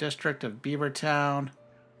main district of Beavertown.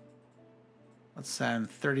 Let's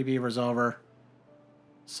send 30 beavers over.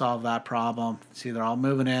 Solve that problem. See, they're all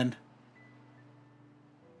moving in.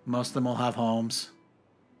 Most of them will have homes.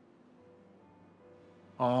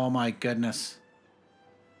 Oh my goodness.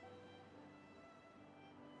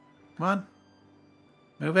 Come on.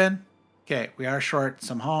 Move in. Okay, we are short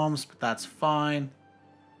some homes, but that's fine.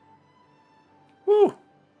 Woo!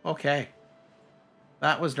 Okay.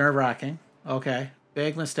 That was nerve-wracking. Okay,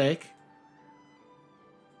 big mistake.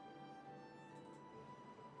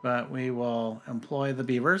 But we will employ the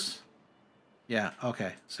beavers. Yeah,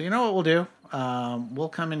 okay. So you know what we'll do? We'll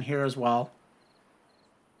come in here as well.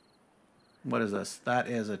 What is this? That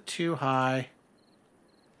is a 2 high.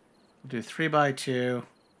 We'll do 3 by 2.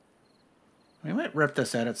 We might rip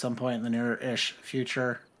this out at some point in the near-ish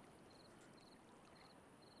future.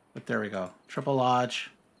 But there we go. Triple lodge.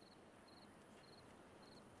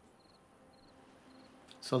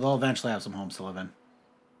 So they'll eventually have some homes to live in.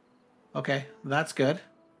 Okay, that's good.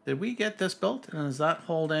 Did we get this built? And is that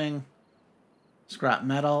holding scrap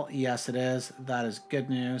metal? Yes, it is. That is good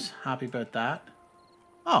news. Happy about that.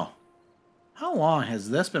 Oh, how long has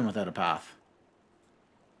this been without a path?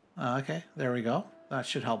 Okay, there we go. That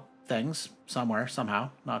should help things somewhere,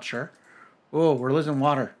 somehow. Not sure. Oh, we're losing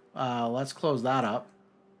water. Let's close that up.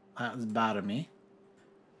 That was bad of me.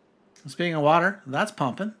 Speaking of water, that's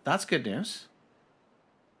pumping. That's good news.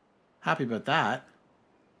 Happy about that.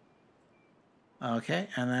 Okay,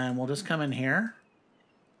 and then we'll just come in here.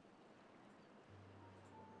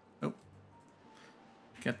 Oop.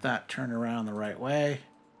 Get that turned around the right way.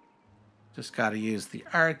 Just got to use the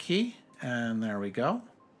R key, and there we go.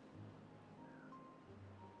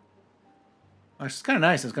 It's kind of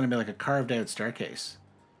nice. It's going to be like a carved out staircase.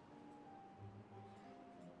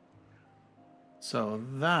 So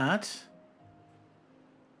that...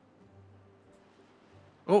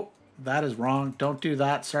 Oh, that is wrong. Don't do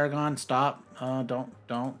that, Sargon. Stop.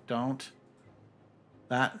 Don't.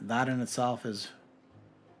 That in itself is...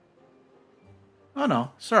 Oh,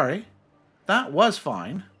 no. Sorry. That was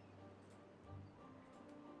fine.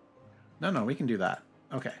 No, we can do that.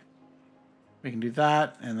 Okay. We can do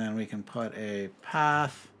that, and then we can put a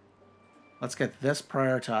path. Let's get this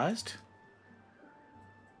prioritized.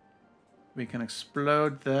 We can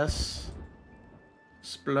explode this.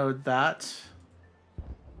 Explode that.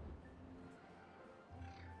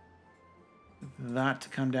 That to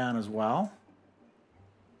come down as well.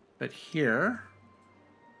 But here,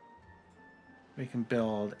 we can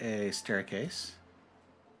build a staircase.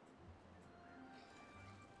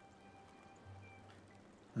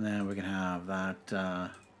 And then we can have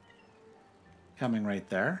that coming right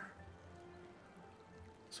there.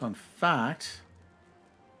 So in fact,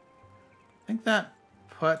 I think that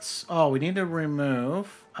puts... Oh, we need to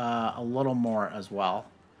remove a little more as well.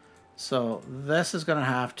 So this is going to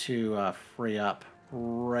have to free up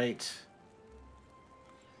right...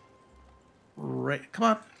 Come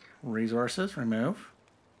on. Resources, remove.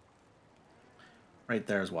 Right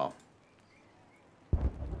there as well.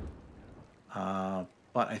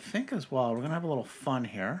 But I think as well, we're going to have a little fun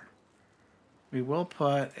here. We will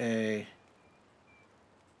put a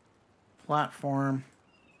platform,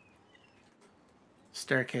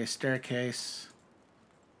 staircase.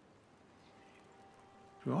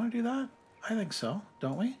 Do we want to do that? I think so,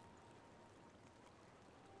 don't we?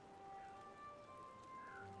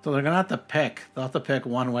 So they're going to have to pick. They'll have to pick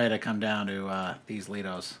one way to come down to these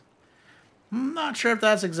Lidos. I'm not sure if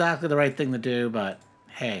that's exactly the right thing to do, but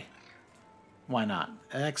hey, why not?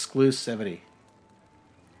 Exclusivity.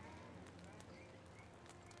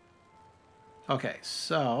 Okay,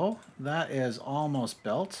 so that is almost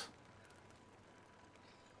built.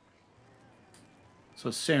 So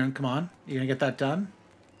soon, come on. You gonna get that done?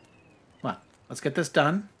 Come on, let's get this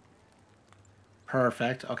done.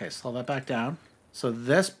 Perfect. Okay, slow that back down. So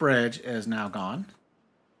this bridge is now gone.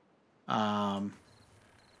 Now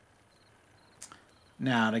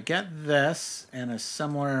to get this in a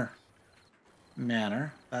similar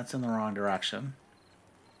manner, that's in the wrong direction.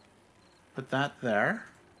 Put that there.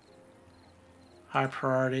 High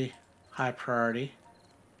priority, high priority.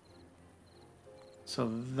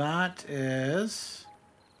 So that is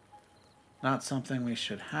not something we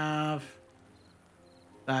should have.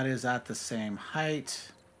 That is at the same height.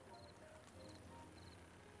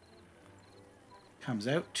 Comes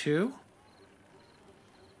out too.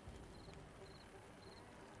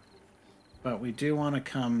 But we do want to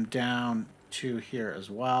come down to here as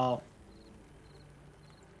well.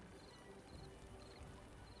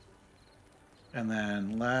 And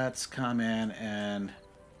then let's come in and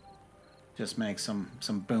just make some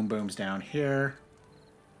boom booms down here.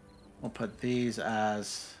 We'll put these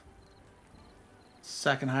as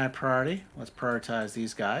second high priority. Let's prioritize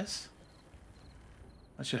these guys.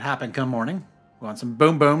 That should happen come morning. We want some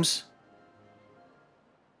boom booms.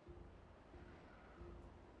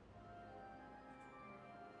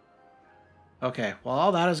 Okay, while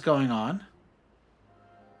all that is going on.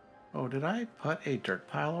 Oh, did I put a dirt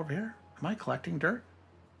pile over here? Am I collecting dirt?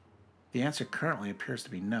 The answer currently appears to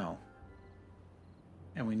be no.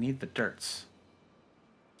 And we need the dirts.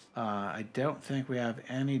 I don't think we have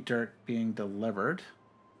any dirt being delivered.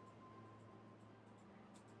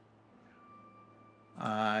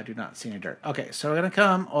 I do not see any dirt. Okay, so we're going to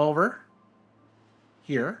come over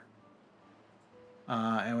here.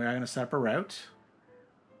 And we are going to set up a route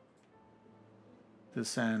to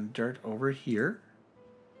send dirt over here.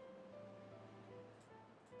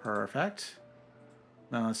 Perfect.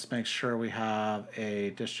 Now let's make sure we have a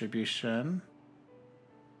distribution.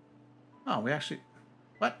 Oh, we actually...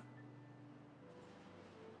 What?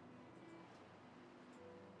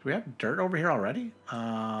 Do we have dirt over here already?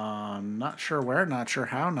 Not sure where, not sure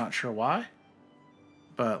how, not sure why.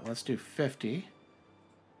 But let's do 50.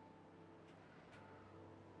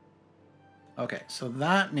 Okay, so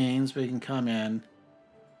that means we can come in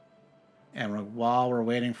and while we're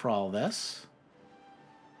waiting for all this,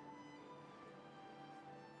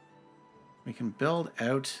 we can build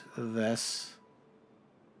out this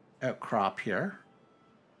outcrop here.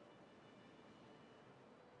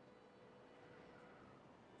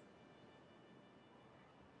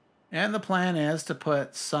 And the plan is to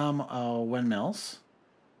put some windmills,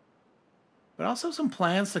 but also some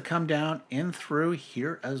plans to come down in through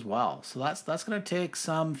here as well. So that's going to take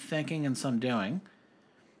some thinking and some doing.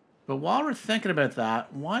 But while we're thinking about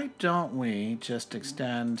that, why don't we just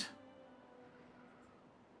extend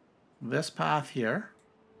this path here?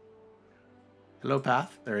 Hello,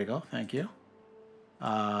 path. There you go. Thank you.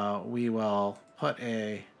 We will put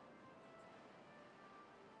a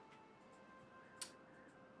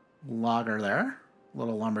logger there,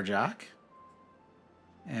 little lumberjack.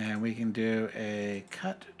 And we can do a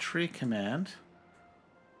cut tree command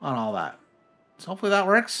on all that. So hopefully that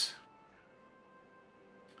works.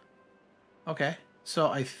 Okay, so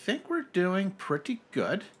I think we're doing pretty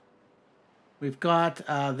good. We've got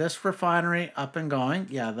this refinery up and going.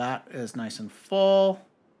 Yeah, that is nice and full.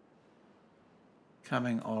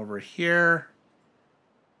 Coming over here.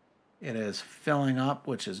 It is filling up,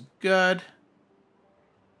 which is good.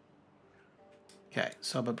 Okay,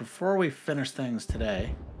 so but before we finish things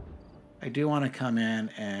today, I do want to come in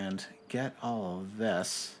and get all of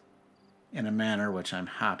this in a manner which I'm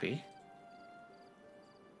happy.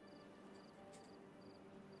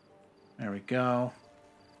 There we go.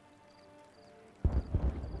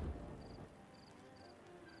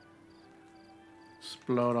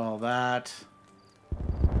 Explode all that.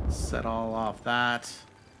 Set all off that.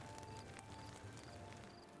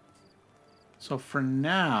 So for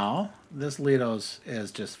now, this Lido's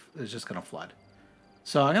is just gonna flood.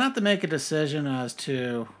 So I'm gonna have to make a decision as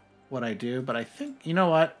to what I do, but I think, you know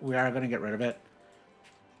what? We are gonna get rid of it.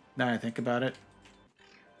 Now I think about it.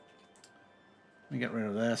 Let me get rid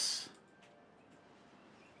of this.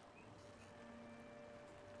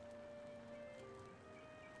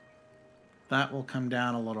 That will come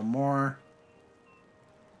down a little more.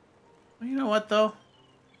 Well, you know what, though?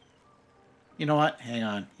 You know what? Hang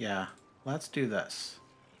on. Yeah. Let's do this.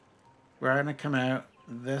 We're going to come out.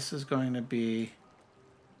 This is going to be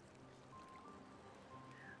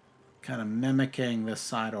kind of mimicking this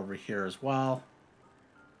side over here as well.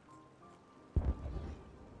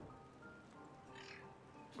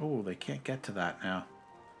 Oh, they can't get to that now.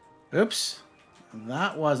 Oops.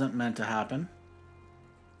 That wasn't meant to happen.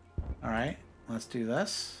 All right, let's do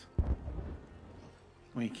this.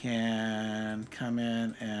 We can come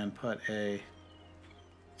in and put a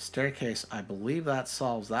staircase. I believe that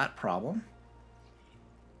solves that problem.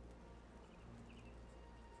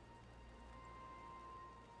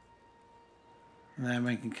 And then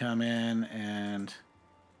we can come in and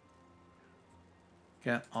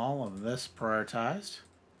get all of this prioritized.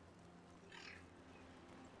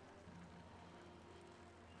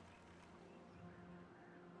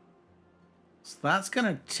 So that's going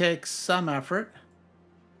to take some effort.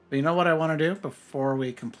 But you know what I want to do before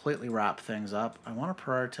we completely wrap things up? I want to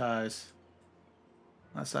prioritize.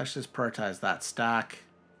 Let's actually just prioritize that stack.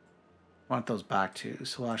 I want those back too.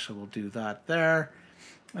 So actually we'll do that there.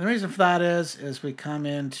 And the reason for that is we come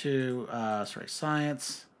into,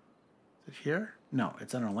 science. Is it here? No,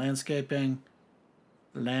 it's under landscaping.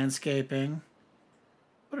 Landscaping.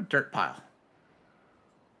 Put a dirt pile.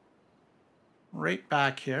 Right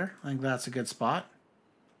back here. I think that's a good spot.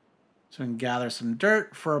 So we can gather some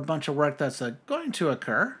dirt for a bunch of work that's going to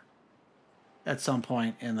occur at some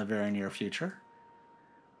point in the very near future.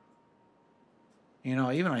 You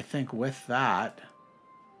know, even I think with that,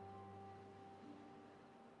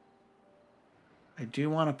 I do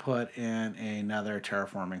want to put in another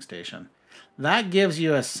terraforming station. That gives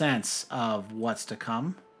you a sense of what's to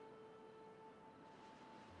come.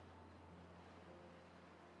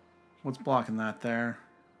 What's blocking that there?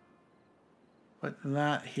 Put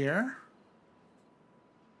that here.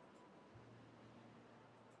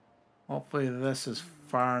 Hopefully this is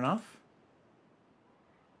far enough.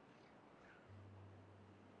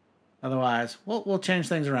 Otherwise, we'll change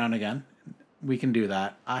things around again. We can do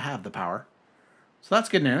that. I have the power. So that's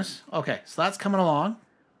good news. Okay, so that's coming along.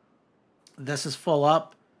 This is full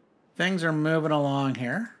up. Things are moving along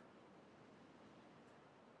here.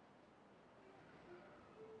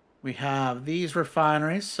 We have these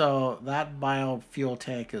refineries, so that biofuel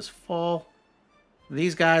tank is full.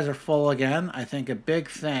 These guys are full again. I think a big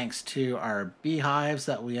thanks to our beehives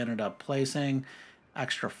that we ended up placing.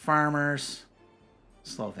 Extra farmers.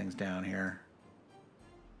 Slow things down here.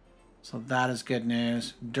 So that is good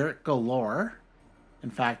news. Dirt galore.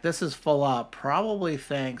 In fact, this is full up, probably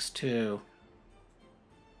thanks to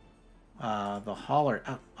the hauler.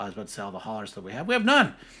 Oh, I was about to say all the haulers that we have. We have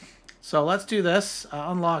none. So let's do this.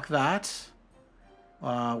 Unlock that.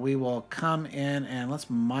 We will come in and let's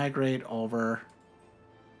migrate over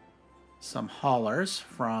some haulers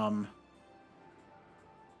from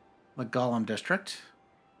the Golem district.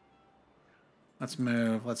 Let's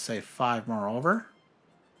move, let's say 5 more over.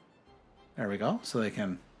 There we go. So they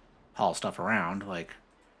can haul stuff around. Like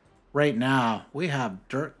right now, we have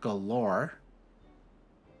dirt galore.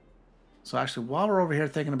 So actually, while we're over here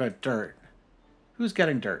thinking about dirt, who's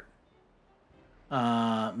getting dirt?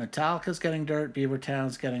 Metallica's getting dirt.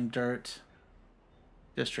 Beavertown's getting dirt.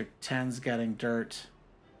 District 10's getting dirt.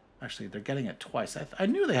 Actually, they're getting it twice. I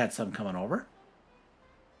knew they had some coming over.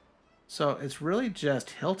 So it's really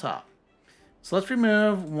just Hilltop. So let's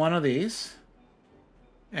remove one of these.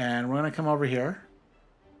 And we're going to come over here.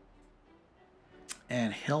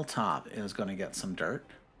 And Hilltop is going to get some dirt.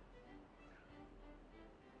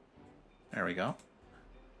 There we go.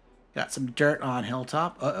 Got some dirt on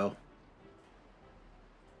Hilltop. Uh-oh.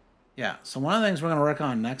 Yeah, so one of the things we're going to work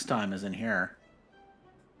on next time is in here.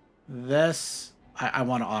 This, I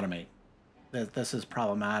want to automate. This is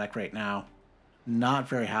problematic right now. Not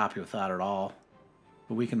very happy with that at all.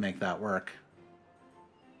 But we can make that work.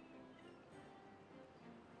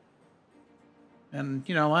 And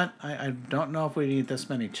you know what? I don't know if we need this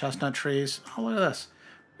many chestnut trees. Oh, look at this.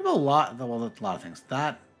 We have a lot, well, a lot of things.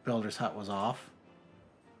 That builder's hut was off.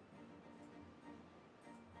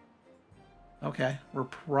 Okay, we're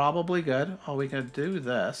probably good. Oh, we can do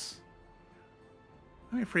this.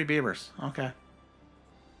 How many free beavers? Okay.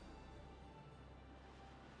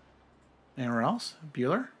 Anywhere else?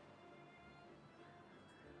 Bueller?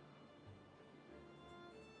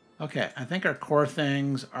 Okay, I think our core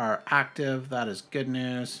things are active. That is good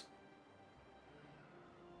news.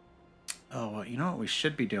 Oh, well, you know what we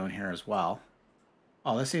should be doing here as well?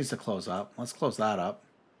 Oh, this needs to close up. Let's close that up.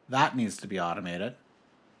 That needs to be automated.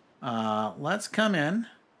 Let's come in.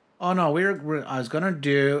 Oh no, I was gonna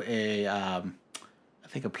do a, I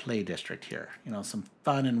think a play district here. You know, some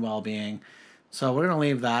fun and well-being. So we're gonna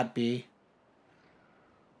leave that be.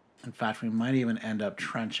 In fact, we might even end up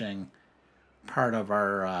trenching part of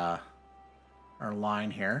our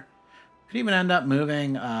line here. Could even end up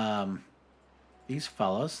moving these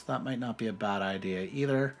fellows. That might not be a bad idea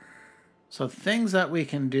either. So things that we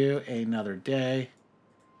can do another day.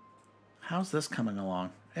 How's this coming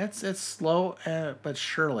along? It's slow, but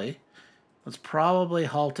surely. Let's probably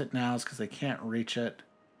halt it now because they can't reach it.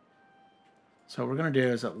 So what we're going to do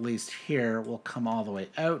is at least here, we'll come all the way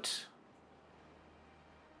out.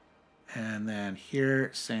 And then here,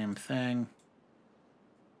 same thing.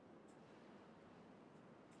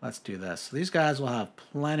 Let's do this. So these guys will have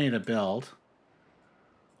plenty to build.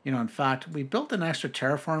 You know, in fact, we built an extra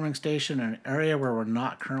terraforming station in an area where we're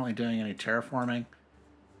not currently doing any terraforming.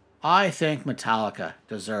 I think Metallica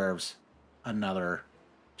deserves another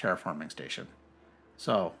terraforming station.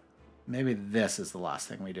 So maybe this is the last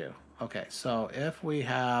thing we do. Okay, so if we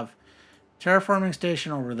have terraforming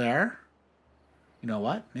station over there, you know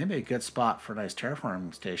what? Maybe a good spot for a nice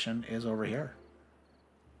terraforming station is over here.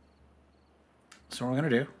 So what we're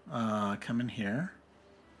going to do, come in here,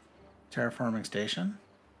 terraforming station.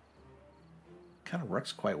 Kind of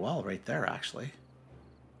works quite well right there, actually.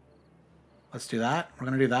 Let's do that. We're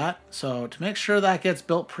going to do that. So to make sure that gets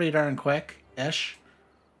built pretty darn quick-ish,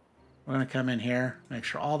 we're going to come in here, make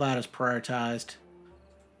sure all that is prioritized.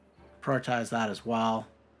 Prioritize that as well.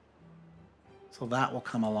 So that will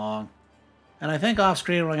come along. And I think off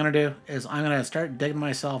screen what I'm going to do is I'm going to start digging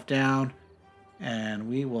myself down and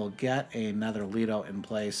we will get another Lido in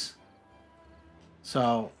place.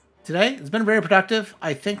 So today it's been very productive.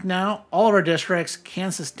 I think now all of our districts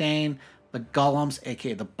can sustain the golems,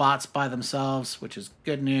 aka the bots by themselves, which is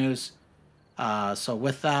good news. So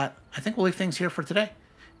with that, I think we'll leave things here for today.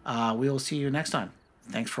 We will see you next time.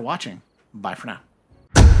 Thanks for watching. Bye for now.